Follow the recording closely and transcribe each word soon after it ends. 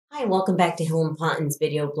Hi, welcome back to Hill and Ponton's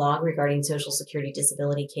video blog regarding Social Security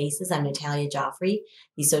disability cases. I'm Natalia, Jofre,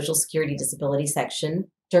 the Social Security Disability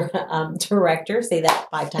Section Director. Say that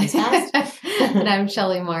 5 times fast. And I'm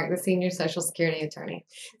Shelly, the Senior Social Security Attorney.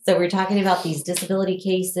 So we're talking about these disability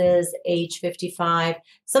cases, age 55.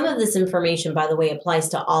 Some of this information, by the way, applies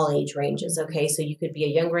to all age ranges, okay? So you could be a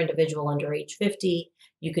younger individual under age 50.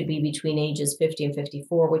 You could be between ages 50 and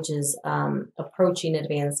 54, which is approaching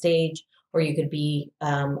advanced age. Or you could be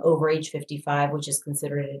over age 55, which is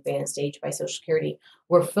considered an advanced age by Social Security.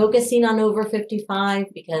 We're focusing on over 55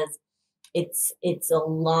 because it's a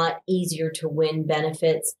lot easier to win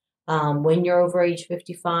benefits when you're over age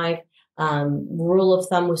 55. Rule of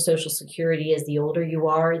thumb with Social Security is the older you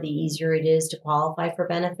are, the easier it is to qualify for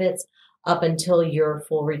benefits up until your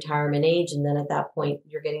full retirement age. And then at that point,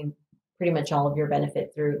 you're getting pretty much all of your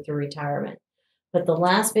benefit through retirement. But the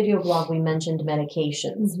last video blog, we mentioned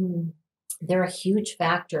medications. Mm-hmm. They're a huge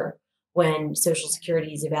factor when Social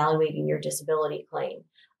Security is evaluating your disability claim.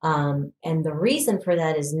 And the reason for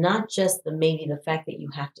that is not just maybe the fact that you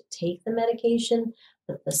have to take the medication,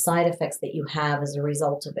 but the side effects that you have as a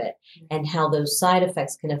result of it and how those side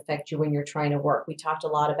effects can affect you when you're trying to work. We talked a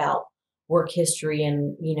lot about work history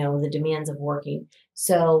and, the demands of working.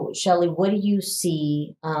 So, Shelly, what do you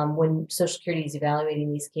see when Social Security is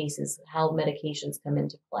evaluating these cases, how medications come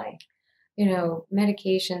into play?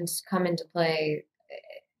 Medications come into play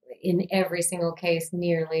in every single case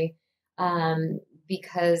nearly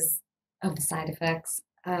because of the side effects.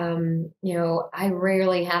 I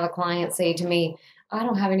rarely have a client say to me, I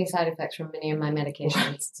don't have any side effects from any of my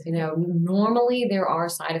medications. Normally there are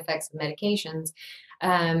side effects of medications.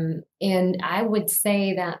 And I would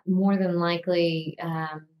say that more than likely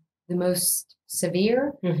the most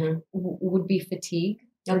severe would be fatigue.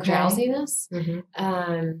 Or drowsiness.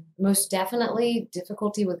 Most definitely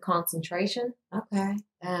difficulty with concentration.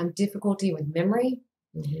 Difficulty with memory.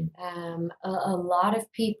 A lot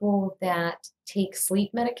of people that take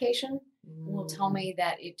sleep medication will tell me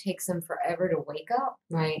that it takes them forever to wake up.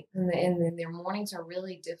 Right. And then their mornings are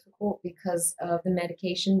really difficult because of the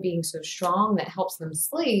medication being so strong that helps them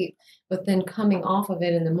sleep. But then coming off of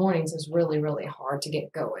it in the mornings is really, really hard to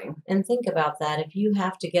get going. And think about that. If you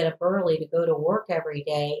have to get up early to go to work every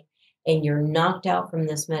day and you're knocked out from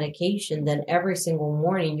this medication, then every single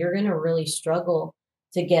morning you're going to really struggle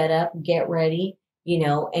to get up, get ready,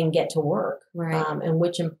 and get to work. Right. And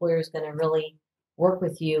which employer is going to really work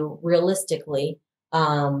with you realistically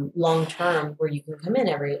long term, where you can come in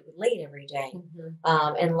late every day.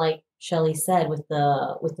 And like Shelly said, with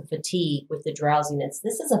the fatigue, with the drowsiness,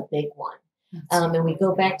 this is a big one. And we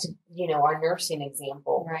go back to our nursing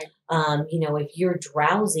example. Right. If you're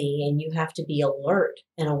drowsy and you have to be alert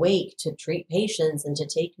and awake to treat patients and to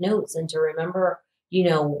take notes and to remember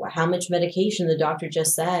how much medication the doctor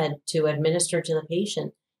just said to administer to the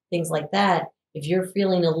patient, things like that. If you're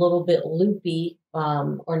feeling a little bit loopy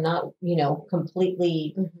or not,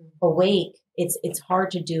 completely awake, it's hard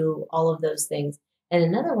to do all of those things. And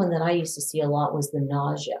another one that I used to see a lot was the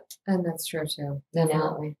nausea. And that's true too.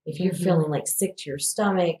 Definitely. If you're feeling like sick to your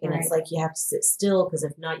stomach and it's like you have to sit still because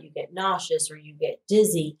if not, you get nauseous or you get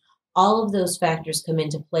dizzy. All of those factors come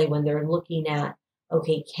into play when they're looking at,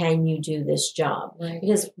 okay, can you do this job? Right.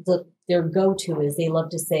 Because their go-to is they love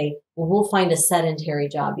to say, well, we'll find a sedentary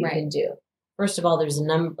job you can do. First of all, there's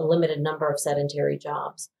a limited number of sedentary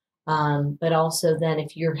jobs. But also then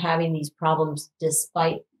if you're having these problems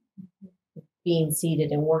despite being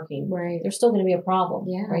seated and working, there's still going to be a problem,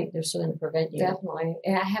 right? They're still going to prevent you. Definitely.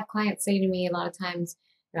 And I have clients say to me a lot of times,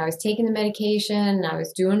 I was taking the medication, I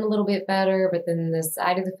was doing a little bit better, but then the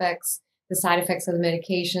side effects of the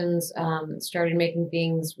medications started making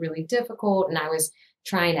things really difficult, and I was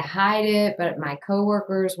trying to hide it, but my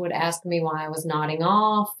coworkers would ask me why I was nodding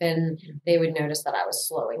off, and they would notice that I was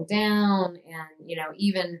slowing down, and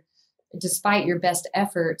even despite your best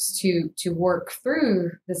efforts to work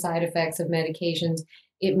through the side effects of medications,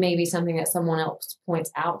 it may be something that someone else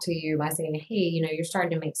points out to you by saying, hey, you're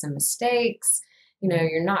starting to make some mistakes.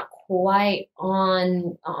 You're not quite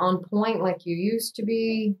on point like you used to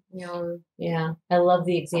be. Yeah. I love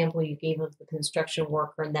the example you gave of the construction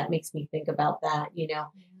worker, and that makes me think about that. If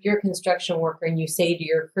you're a construction worker and you say to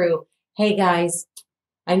your crew, hey guys,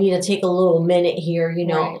 I need to take a little minute here.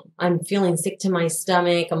 I'm feeling sick to my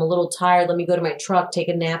stomach. I'm a little tired. Let me go to my truck, take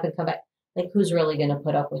a nap, and come back. Like, who's really going to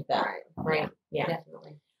put up with that? Right. Yeah.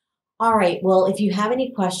 Definitely. All right. Well, if you have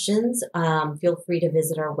any questions, feel free to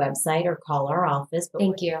visit our website or call our office.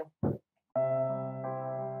 Thank you.